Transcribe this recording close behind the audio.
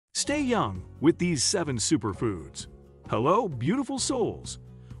Stay young with these 7 superfoods. Hello, beautiful souls.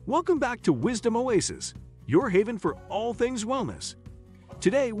 Welcome back to Wisdom Oasis, your haven for all things wellness.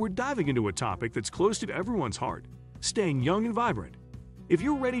 Today, we're diving into a topic that's close to everyone's heart, staying young and vibrant. If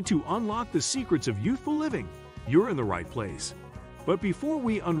you're ready to unlock the secrets of youthful living, you're in the right place. But before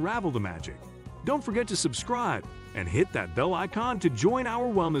we unravel the magic, don't forget to subscribe and hit that bell icon to join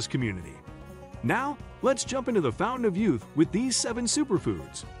our wellness community. Now, let's jump into the fountain of youth with these 7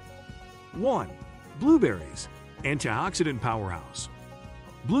 superfoods. 1. Blueberries, antioxidant powerhouse.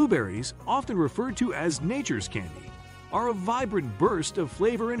 Blueberries, often referred to as nature's candy, are a vibrant burst of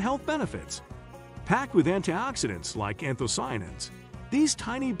flavor and health benefits. Packed with antioxidants like anthocyanins, these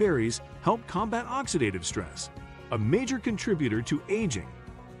tiny berries help combat oxidative stress, a major contributor to aging.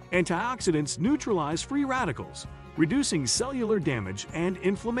 Antioxidants neutralize free radicals, reducing cellular damage and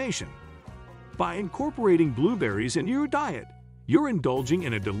inflammation. By incorporating blueberries into your diet, you're indulging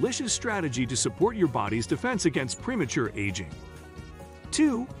in a delicious strategy to support your body's defense against premature aging.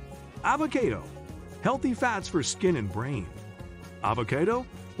 2. Avocado, healthy fats for skin and brain. Avocado,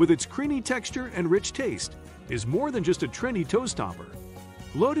 with its creamy texture and rich taste, is more than just a trendy toast topper.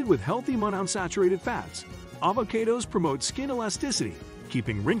 Loaded with healthy monounsaturated fats, avocados promote skin elasticity,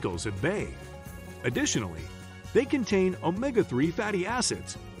 keeping wrinkles at bay. Additionally, they contain omega-3 fatty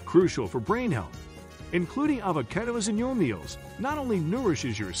acids, crucial for brain health. Including avocados in your meals not only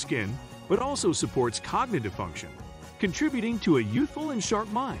nourishes your skin, but also supports cognitive function, contributing to a youthful and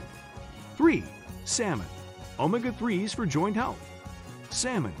sharp mind. 3. Salmon, omega-3s for joint health.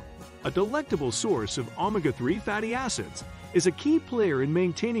 Salmon, a delectable source of omega-3 fatty acids, is a key player in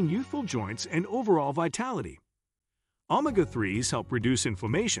maintaining youthful joints and overall vitality. Omega-3s help reduce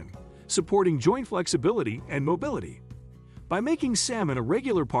inflammation, supporting joint flexibility and mobility. By making salmon a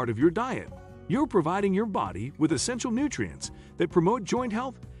regular part of your diet, you're providing your body with essential nutrients that promote joint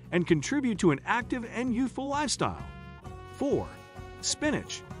health and contribute to an active and youthful lifestyle. 4.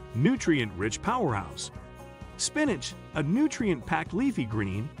 Spinach, nutrient-rich powerhouse. Spinach, a nutrient-packed leafy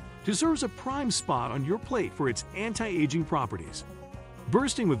green, deserves a prime spot on your plate for its anti-aging properties.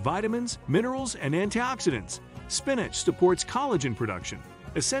 Bursting with vitamins, minerals, and antioxidants, spinach supports collagen production,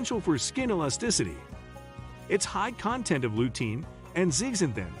 essential for skin elasticity. Its high content of lutein and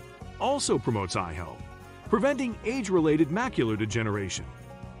zeaxanthin also promotes eye health, preventing age-related macular degeneration.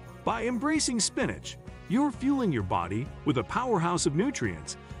 By embracing spinach, you're fueling your body with a powerhouse of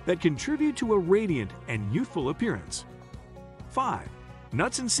nutrients that contribute to a radiant and youthful appearance. 5.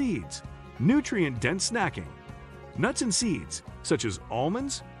 Nuts and seeds, nutrient-dense snacking. Nuts and seeds, such as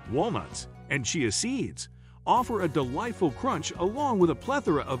almonds, walnuts, and chia seeds, offer a delightful crunch along with a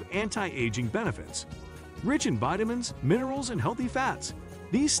plethora of anti-aging benefits. Rich in vitamins, minerals, and healthy fats,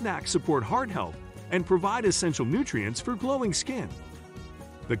 these snacks support heart health and provide essential nutrients for glowing skin.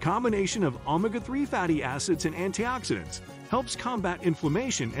 The combination of omega-3 fatty acids and antioxidants helps combat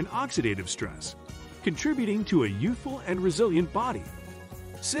inflammation and oxidative stress, contributing to a youthful and resilient body.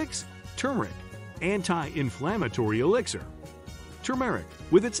 6. Turmeric, anti-inflammatory elixir. Turmeric,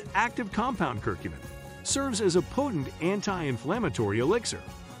 with its active compound curcumin, serves as a potent anti-inflammatory elixir.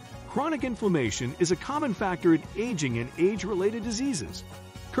 Chronic inflammation is a common factor in aging and age-related diseases.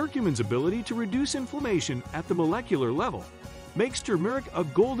 Curcumin's ability to reduce inflammation at the molecular level makes turmeric a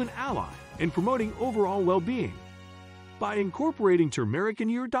golden ally in promoting overall well-being. By incorporating turmeric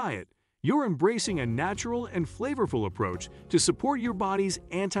into your diet, you're embracing a natural and flavorful approach to support your body's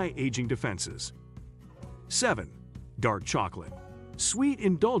anti-aging defenses. 7. Dark chocolate, sweet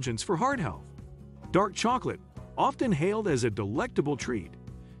indulgence for heart health. Dark chocolate, often hailed as a delectable treat,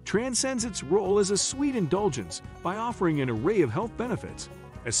 transcends its role as a sweet indulgence by offering an array of health benefits,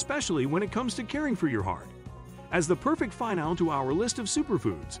 especially when it comes to caring for your heart. As the perfect finale to our list of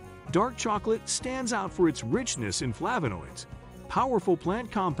superfoods, dark chocolate stands out for its richness in flavonoids, powerful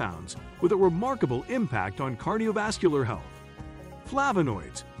plant compounds with a remarkable impact on cardiovascular health.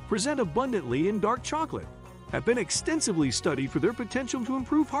 Flavonoids, present abundantly in dark chocolate, have been extensively studied for their potential to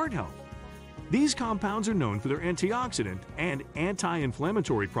improve heart health. These compounds are known for their antioxidant and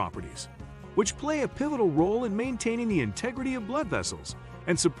anti-inflammatory properties, which play a pivotal role in maintaining the integrity of blood vessels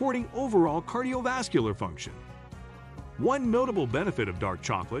and supporting overall cardiovascular function. One notable benefit of dark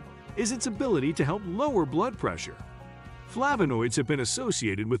chocolate is its ability to help lower blood pressure. Flavonoids have been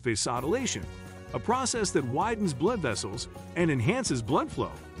associated with vasodilation, a process that widens blood vessels and enhances blood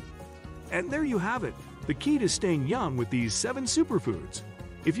flow. And there you have it, the key to staying young with these 7 superfoods.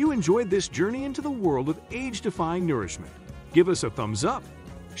 If you enjoyed this journey into the world of age-defying nourishment, give us a thumbs up,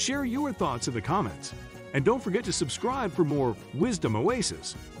 share your thoughts in the comments, and don't forget to subscribe for more Wisdom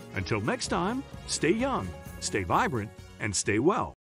Oasis. Until next time, stay young, stay vibrant, and stay well.